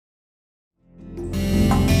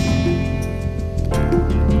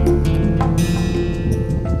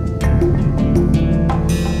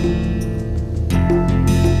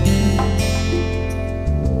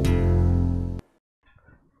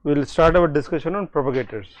we will start our discussion on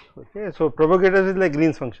propagators. Okay. So, propagators is like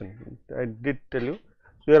Green's function, I did tell you.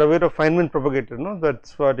 So, you are aware of Feynman propagator, no, that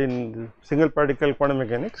is what in single particle quantum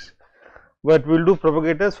mechanics, but we will do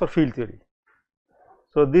propagators for field theory.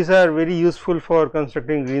 So, these are very useful for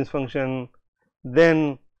constructing Green's function,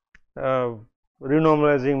 then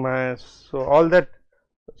renormalizing mass. So, all that.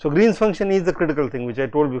 So, Green's function is the critical thing which I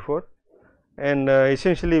told before, and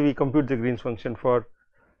essentially we compute the Green's function for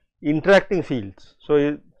interacting fields.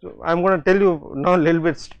 So, I am going to tell you now a little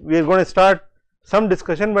bit, we are going to start some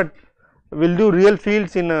discussion, but we will do real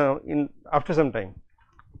fields in after some time,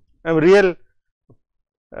 real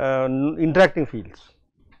interacting fields.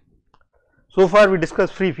 So far we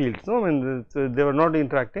discussed free fields, no, I mean they were not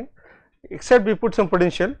interacting, except we put some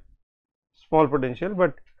potential, small potential,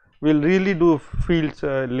 but we will really do fields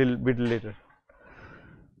a little bit later.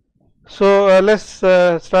 So, let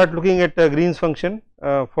us start looking at Green's function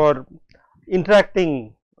for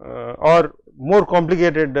interacting or more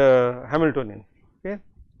complicated Hamiltonian. Okay.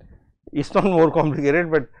 It is not more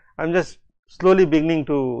complicated, but I am just slowly beginning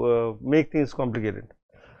to make things complicated.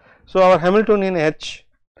 So, our Hamiltonian H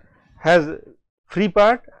has free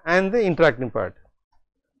part and the interacting part.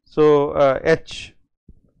 So, H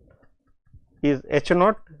is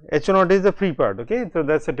H0 is the free part. Okay. So,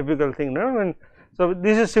 that is a typical thing now, and so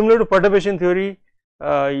this is similar to perturbation theory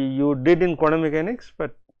you did in quantum mechanics,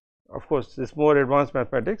 but of course, this more advanced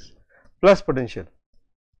mathematics plus potential.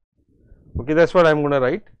 Okay, that is what I am going to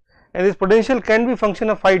write, and this potential can be function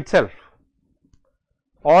of phi itself,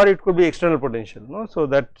 or it could be external potential. No, so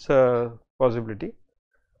that is a possibility.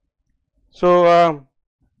 So,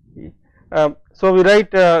 so we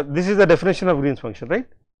write this is the definition of Green's function, right.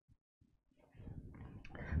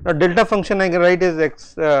 Now, delta function I can write as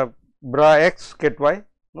x bra x ket y,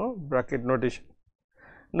 no, bracket notation.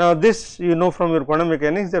 Now, this you know from your quantum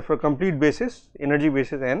mechanics that for complete basis, energy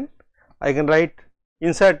basis n, I can write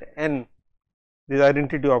insert n, this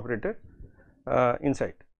identity operator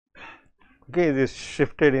inside. Okay, this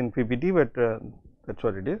shifted in PPT, but that is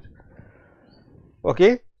what it is.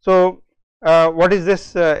 Okay. So, what is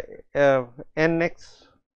this nx?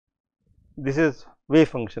 This is wave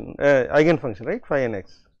function, eigen function, right, phi n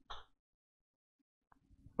x.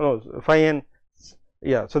 No, phi n,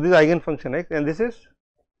 yeah. So, this is eigen function x, and this is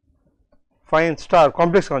phi n star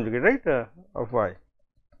complex conjugate, right, of y.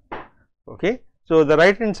 Okay. So, the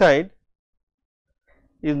right hand side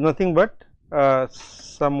is nothing but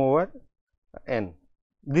sum over n,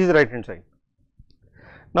 this is right hand side.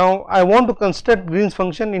 Now, I want to construct Green's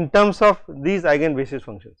function in terms of these eigen basis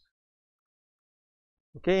functions.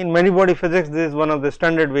 Okay. In many body physics, this is one of the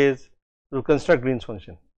standard ways to construct Green's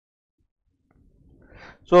function.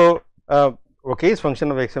 So, okay, it's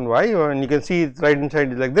function of x and y, and you can see its right hand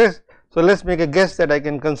side is like this. So, let us make a guess that I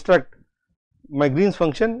can construct my Green's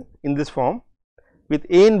function in this form with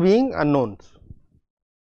a n being unknowns.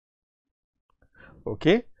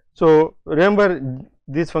 Okay. So, remember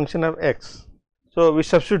this function of x. So, we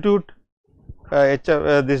substitute h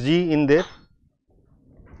this g in there.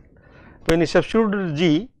 When you substitute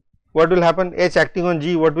g, what will happen? H acting on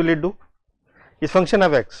g, what will it do? Is function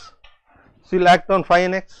of x. So, it will act on phi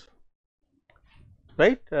n x,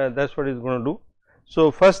 right, that is what it is going to do.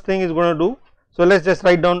 So, first thing is going to do, so let us just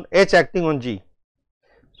write down h acting on g.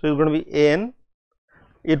 So, it is going to be a n,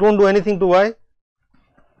 it will not do anything to y,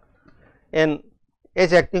 and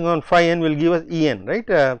h acting on phi n will give us E n,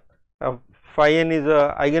 right. Phi n is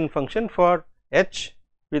a eigen function for h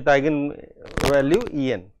with eigen value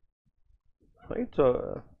E n, right.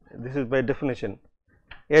 So, this is by definition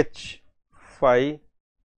h phi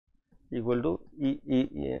equal to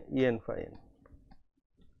E n phi n.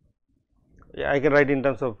 Yeah, I can write in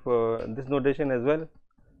terms of this notation as well,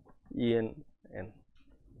 E n n.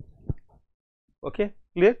 Okay,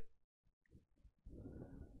 clear.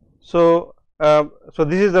 So, so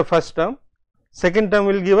this is the first term. Second term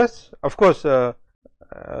will give us, of course,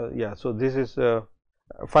 yeah. So, this is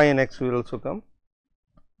phi n x will also come.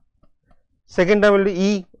 Second term will be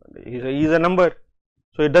E is a number,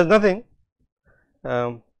 so it does nothing.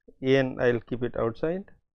 A n I will keep it outside,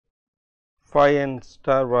 phi n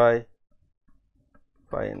star y,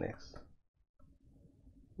 phi n x.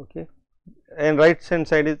 Okay, and right hand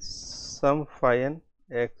side is sum phi n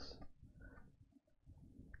x,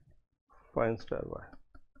 phi n star y.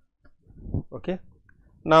 Okay.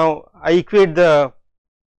 Now, I equate the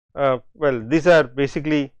well, these are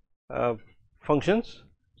basically functions.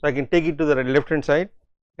 So, I can take it to the left hand side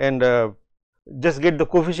and just get the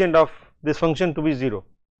coefficient of this function to be 0.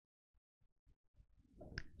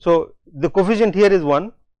 So, the coefficient here is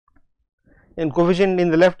 1 and coefficient in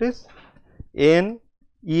the left is a n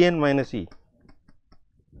E n minus E.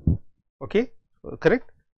 okay,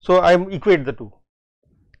 correct. So, I equate the two.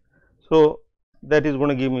 So, that is going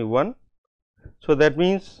to give me 1. So, that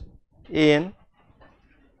means A n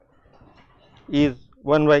is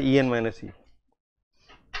 1 by E n minus E.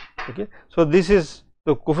 Okay. So, this is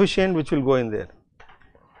the coefficient which will go in there.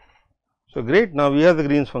 So, great. Now, we have the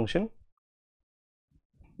Green's function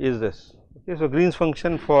is this. Okay. So, Green's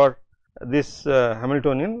function for this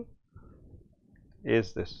Hamiltonian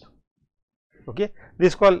is this. Okay. This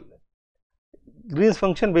is called Green's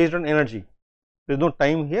function based on energy. There is no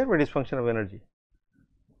time here, but it is function of energy.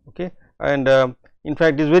 Okay. And in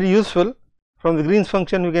fact, it is very useful. From the Green's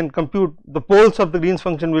function, we can compute the poles of the Green's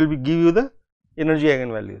function will be give you the energy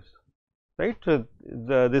eigenvalues, right. So,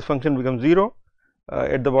 this function becomes 0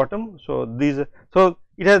 at the bottom. So, so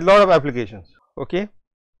it has lot of applications. Okay.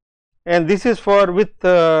 And this is for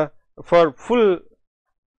for full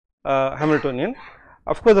Hamiltonian.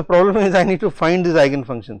 Of course, the problem is I need to find these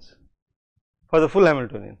eigenfunctions for the full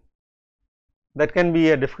Hamiltonian. That can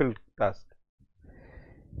be a difficult task.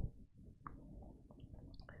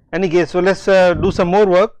 Any case, so let us do some more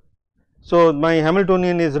work. So, my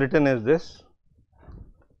Hamiltonian is written as this.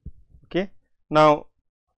 Okay. Now,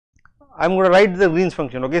 I am going to write the Green's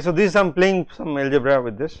function. Okay. So, this I am playing some algebra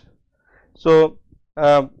with this. So,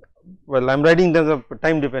 well, I am writing in terms of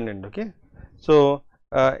time dependent. Okay. So,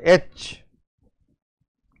 H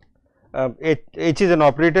is an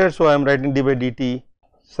operator. So, I am writing d by dt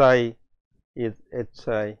psi is H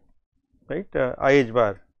psi, right, I h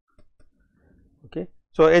bar. Okay.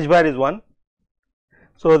 So, h bar is 1.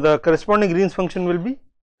 So, the corresponding Green's function will be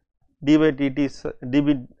d by dt d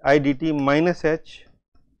by I dt minus h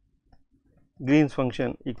Green's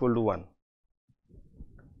function equal to 1.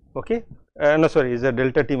 Okay. No, sorry, is a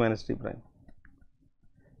delta t minus t prime.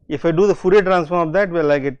 If I do the Fourier transform of that,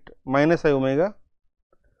 well, I get minus I omega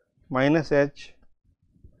minus h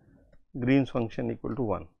Green's function equal to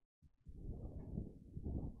 1.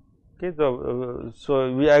 Okay.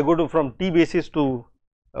 So, I go to from t basis to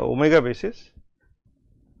omega basis,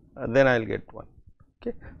 then I will get 1.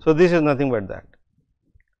 Okay. So, this is nothing but that.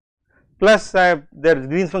 Plus, there is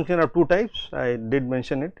Green's function of 2 types, I did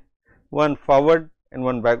mention it, one forward and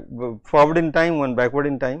one back, forward in time, one backward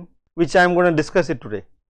in time, which I am going to discuss it today.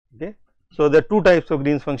 Okay. So, there are 2 types of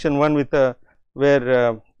Green's function, one with a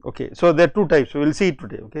where okay. So, there are 2 types, we will see it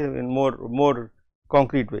today, okay, in more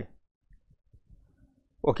concrete way.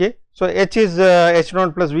 Okay. So, h is h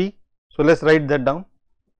naught plus v. So, let us write that down.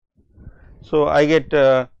 So, I get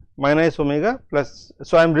minus omega plus,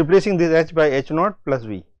 so I am replacing this h by h naught plus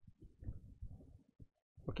v.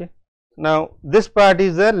 Okay. Now, this part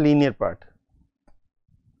is the linear part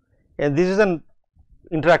and this is an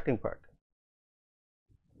interacting part.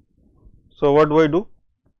 So, what do I do?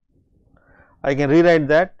 I can rewrite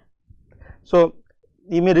that. So,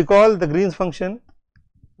 you may recall the Green's function,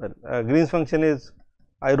 Green's function is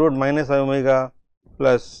I wrote minus I omega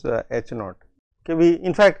plus h naught. Okay. We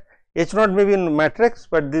in fact, h naught may be in matrix,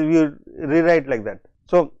 but we rewrite like that.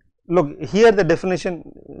 So, look here the definition.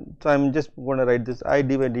 So, I am just going to write this I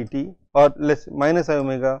d by dt or less minus I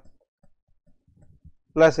omega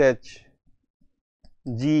plus h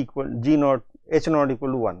g equal g naught h naught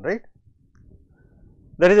equal to 1, right.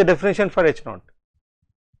 That is a definition for h naught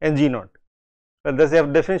and g naught. Well, that is a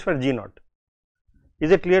definition for g naught.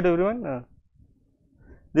 Is it clear to everyone?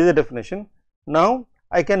 This is a definition. Now,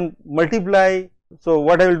 I can multiply. So,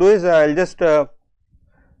 what I will do is I will just do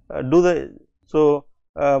the. So,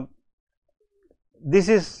 this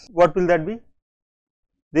is what will that be?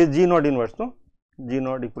 This is g naught inverse, no, g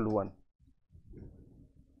naught equal to 1.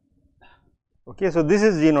 Okay. So, this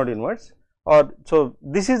is g naught inverse, or so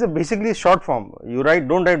this is a basically short form. You write,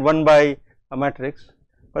 do not write 1 by a matrix,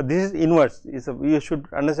 but this is inverse, you should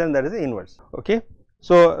understand that is the inverse. Okay.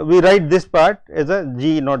 So, we write this part as a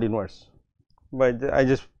g naught inverse, but I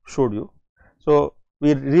just showed you. So,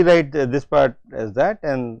 we rewrite this part as that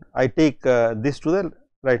and I take this to the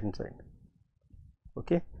right hand side.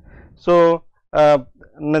 Okay. So, now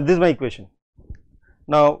this is my equation.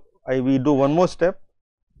 Now, we do one more step.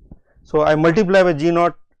 So, I multiply by g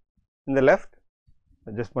naught in the left,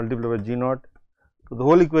 I just multiply by g naught to the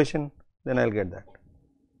whole equation, then I will get that.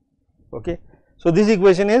 Okay. So, this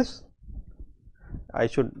equation is, I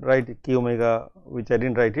should write k omega, which I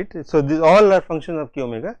did not write it. So, these all are functions of k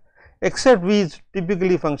omega, except v is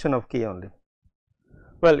typically function of k only.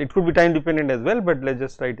 Well, it could be time dependent as well, but let us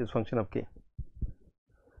just write as function of k.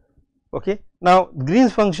 Okay. Now,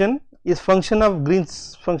 Green's function is function of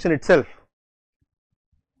Green's function itself.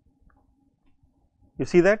 You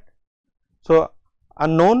see that? So,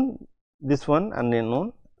 unknown, this one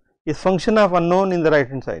unknown is function of unknown in the right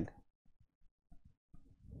hand side.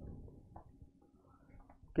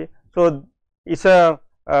 So, it is a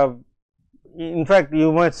in fact,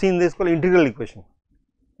 you might have seen this called integral equation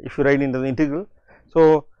if you write into the integral.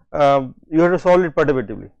 So, you have to solve it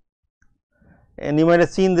perturbatively, and you might have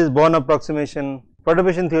seen this Born approximation,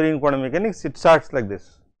 perturbation theory in quantum mechanics, it starts like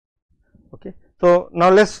this. Okay. So, now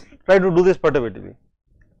let us try to do this perturbatively.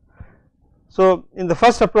 So, in the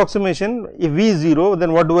first approximation, if V is 0,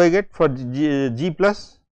 then what do I get for G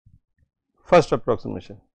plus first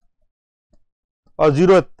approximation or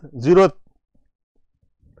zeroth.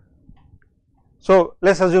 So,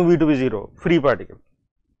 let us assume V to be 0, free particle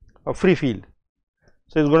or free field.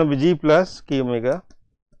 So, it is going to be G plus k omega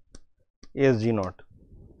as G naught.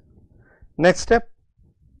 Next step,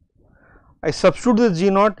 I substitute this G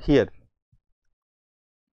naught here.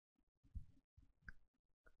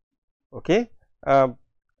 Okay.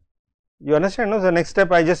 You understand? No? The next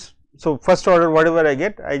step I just, so first order whatever I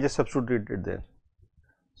get, I just substitute it there.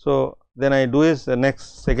 So, then I do is the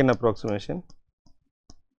next second approximation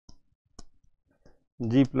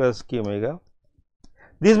G plus k omega.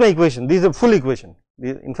 This is my equation, this is a full equation.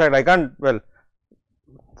 In fact, I can't, well,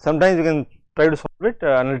 sometimes you can try to solve it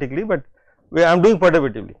analytically, but I am doing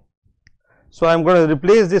perturbatively. So, I am going to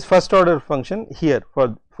replace this first order function here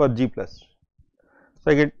for G plus.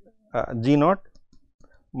 So, I get G naught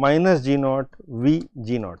minus G naught V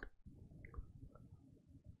G naught.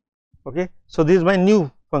 Okay. So, this is my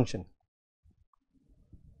new function,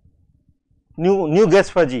 new guess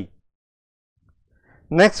for G.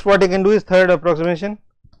 Next, what I can do is third approximation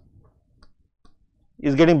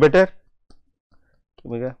is getting better.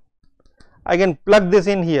 Omega. I can plug this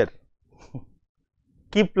in here,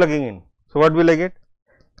 keep plugging in. So, what will I get?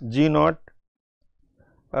 G naught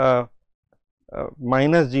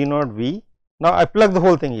minus G naught V. Now, I plug the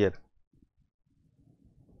whole thing here.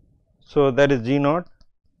 So, that is G naught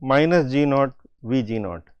minus G naught V G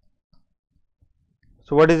naught.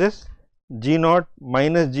 So, what is this? G naught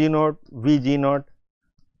minus G naught V G naught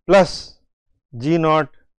plus G naught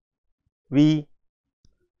V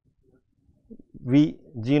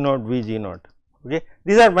G naught V G naught. Okay.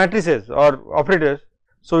 These are matrices or operators.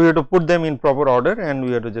 So, we have to put them in proper order and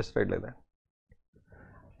we have to just write like that.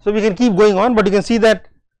 So, we can keep going on, but you can see that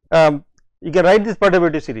you can write this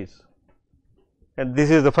perturbative series, and this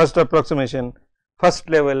is the first approximation, first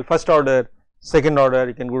level, first order, second order,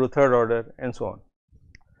 you can go to third order and so on.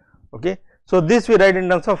 Okay. So, this we write in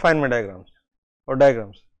terms of Feynman diagrams or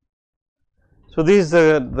diagrams. So, this is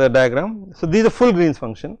the diagram. So, this is a full Green's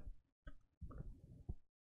function.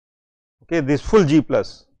 Okay, this full G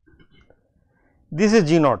plus, this is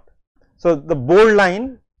G naught. So, the bold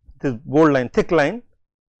line, this bold line, thick line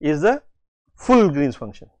is the full Green's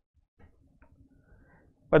function,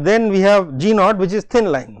 but then we have G naught which is thin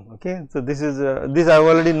line. Okay. So, this is this I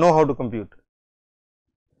already know how to compute.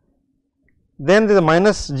 Then there is a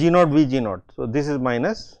minus G naught V G naught. So, this is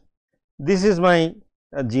minus, this is my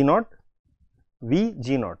G naught V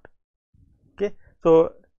G naught. Okay.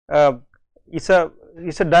 So, it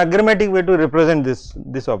is a diagrammatic way to represent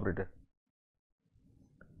this operator.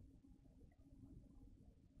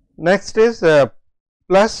 Next is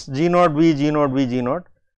plus G naught V G naught V G naught.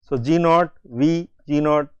 So, G naught V G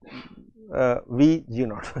naught V G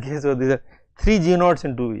naught. Okay. So, these are 3 G naughts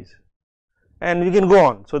and 2 V's, and we can go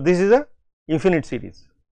on. So, this is a infinite series.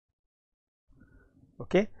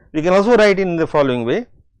 Okay. We can also write in the following way,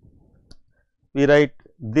 we write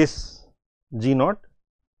this G naught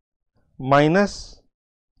minus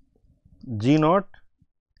G naught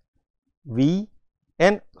V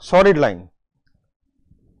and solid line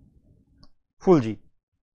full G.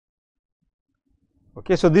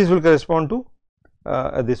 Okay. So, this will correspond to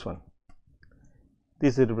this one,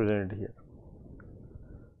 this is represented here.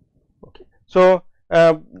 Okay. So,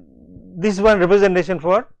 this is one representation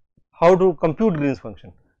for how to compute Green's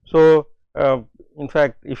function. So, in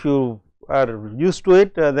fact, if you are used to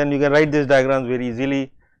it, then you can write these diagrams very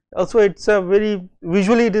easily. Also, it is a very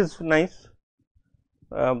visually it is nice.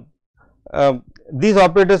 These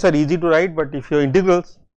operators are easy to write, but if your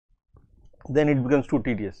integrals, then it becomes too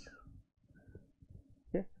tedious.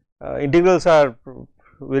 Okay. Integrals are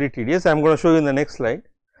very tedious. I am going to show you in the next slide,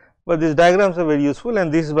 but these diagrams are very useful,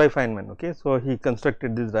 and this is by Feynman. Okay. So, he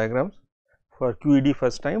constructed these diagrams for QED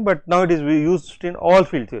first time, but now it is used in all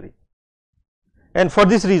field theory, and for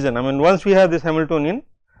this reason, I mean, once we have this Hamiltonian,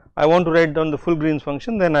 I want to write down the full Green's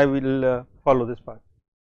function, then I will follow this path.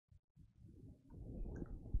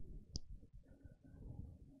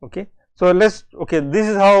 Okay. So, let us, okay, this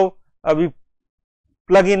is how we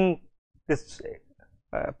plug in this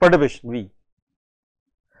perturbation V.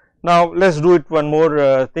 Now, let us do it one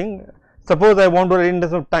more thing. Suppose I want to write in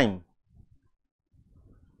terms of time.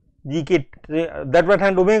 gk, that might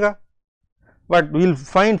hand omega, but we will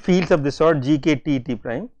find fields of this sort gk t t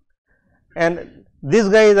prime, and this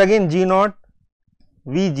guy is again g naught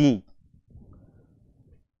vg.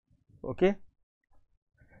 Okay.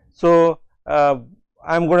 So,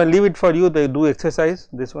 I am going to leave it for you to do exercise,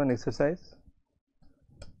 this one exercise.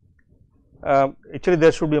 Actually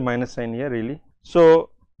there should be a minus sign here really. So,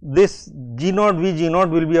 this g naught v g naught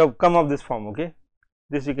will be a come of this form, okay.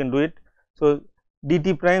 This you can do it. So,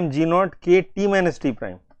 dt prime g naught k t minus t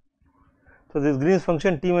prime. So, this Green's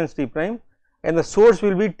function t minus t prime, and the source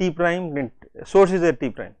will be t prime, source is at t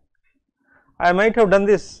prime. I might have done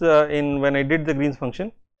this in when I did the Green's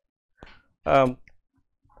function.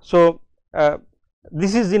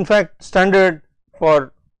 This is in fact standard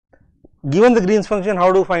for given the Green's function,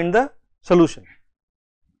 how to find the solution.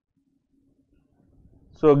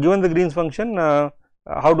 So, given the Green's function,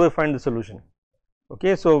 how do I find the solution?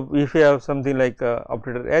 Okay. So, if you have something like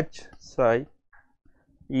operator h psi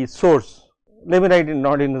is source, let me write it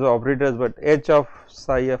not in the operators, but h of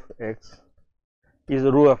psi of x is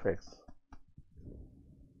rho of x.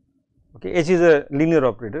 Okay. H is a linear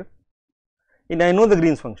operator, and I know the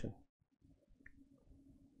Green's function.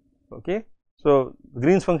 Okay. So,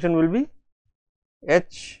 Green's function will be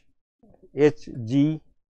h g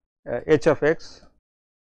h of x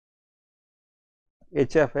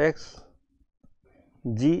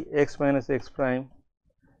g x minus x prime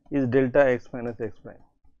is delta x minus x prime.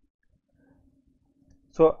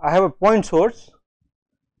 So, I have a point source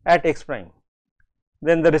at x prime,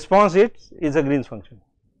 then the response is a Green's function.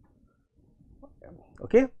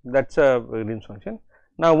 Okay, that is a Green's function.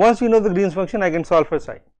 Now, once you know the Green's function, I can solve for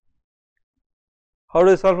psi. How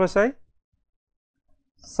do I solve for psi?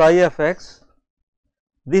 Psi of x,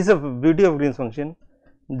 this is the beauty of Green's function,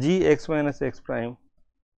 g x minus x prime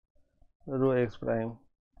rho x prime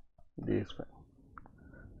dx prime,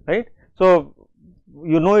 right. So,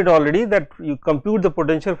 you know it already that you compute the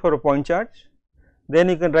potential for a point charge, then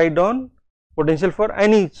you can write down potential for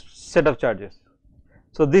any set of charges.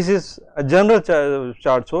 So, this is a general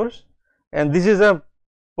charge source, and this is a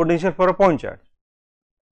potential for a point charge.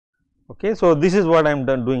 Okay. So, this is what I am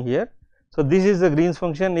doing here. So, this is the Green's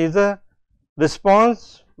function is a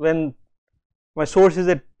response when my source is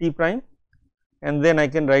at t prime, and then I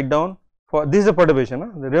can write down for this is a perturbation.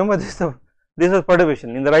 Remember this is a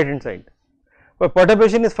perturbation in the right hand side, but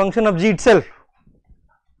perturbation is function of g itself,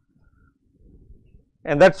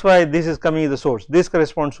 and that is why this is coming as the source, this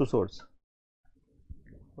corresponds to source.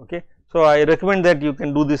 Okay. So, I recommend that you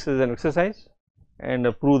can do this as an exercise and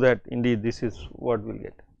prove that indeed this is what we will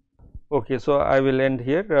get. Okay. So, I will end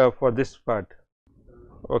here for this part.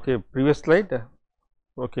 Okay. Previous slide.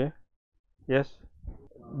 Okay. Yes.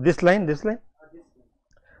 This line.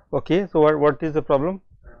 Okay. So, what is the problem?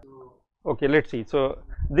 Okay. Let us see. So,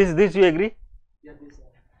 this you agree?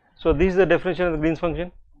 So, this is the definition of the Green's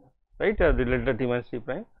function, right, the delta t minus t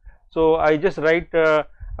prime. So, I just write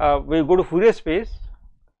we go to Fourier space.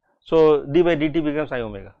 So, d by dt becomes I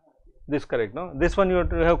omega, this correct now. This one you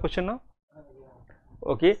have question now.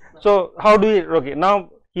 Okay. So, how do we, okay,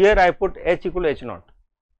 now here I put h equal to h naught,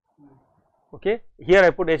 okay, here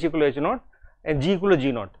I put h equal to h naught and g equal to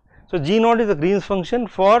g naught. So, g naught is the Green's function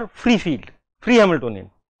for free field, free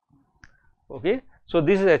Hamiltonian. Okay. So,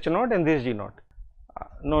 this is h naught and this is g naught.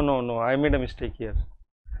 No, I made a mistake here.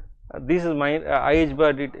 This is my I h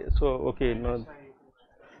bar dt. So, okay,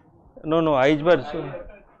 no, I h bar. So,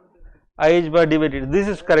 I h bar d by dt. This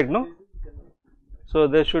is correct, no? So,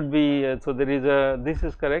 there should be. So, there is a. This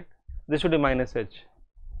is correct. This should be minus h.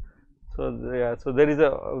 So, yeah. So, there is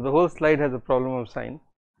a. The whole slide has a problem of sign.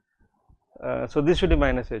 So, this should be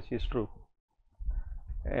minus h is true.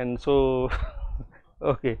 And so,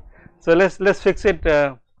 okay. So, let's fix it.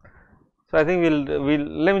 So, I think we'll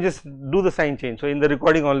let me just do the sign change. So, in the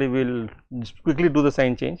recording only we'll just quickly do the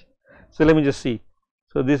sign change. So, let me just see.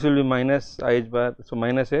 So, this will be minus I h bar. So,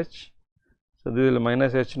 minus h. So, this will be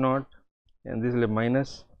minus h naught and this will be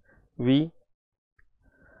minus v.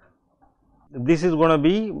 This is going to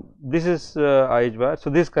be, this is I h bar. So,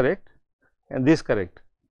 this correct and this correct,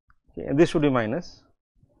 okay, and this should be minus.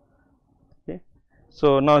 Okay.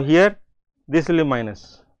 So, now here this will be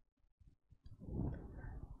minus.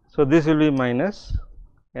 So, this will be minus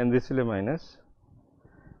and this will be minus.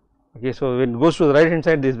 Okay. So, when it goes to the right hand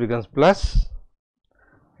side, this becomes plus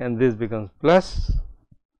and this becomes plus,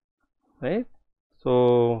 right.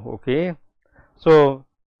 So, okay. So,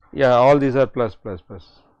 yeah, all these are plus.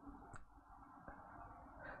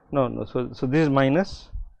 No. So, this is minus.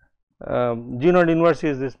 G naught inverse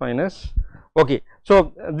is this minus. Okay.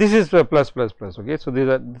 So, this is plus. Okay. So, these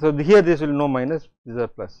are, so here this will no minus, these are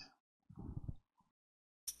plus.